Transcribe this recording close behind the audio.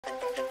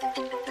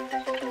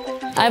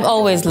I've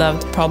always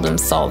loved problem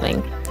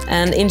solving,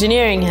 and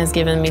engineering has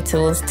given me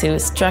tools to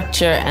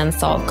structure and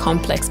solve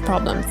complex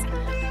problems.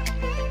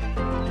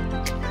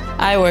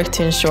 I work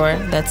to ensure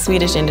that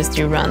Swedish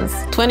industry runs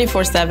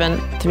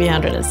 24/7,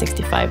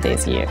 365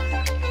 days a year.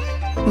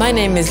 My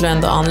name is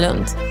Lweendo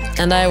Ahnlund,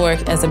 and I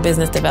work as a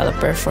business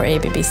developer for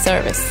ABB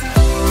Service.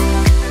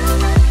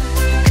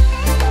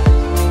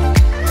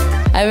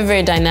 I have a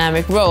very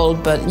dynamic role,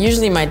 but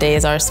usually my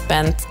days are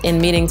spent in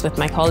meetings with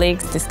my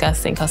colleagues,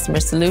 discussing customer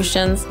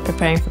solutions,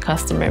 preparing for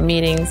customer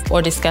meetings,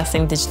 or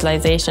discussing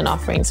digitalization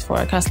offerings for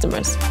our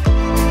customers.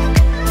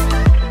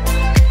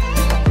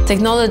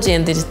 Technology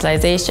and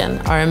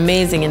digitalization are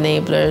amazing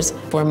enablers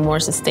for a more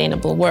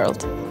sustainable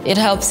world. It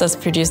helps us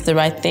produce the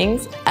right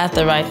things at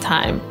the right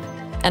time,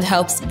 and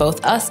helps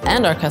both us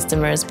and our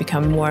customers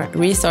become more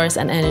resource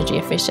and energy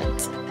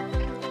efficient.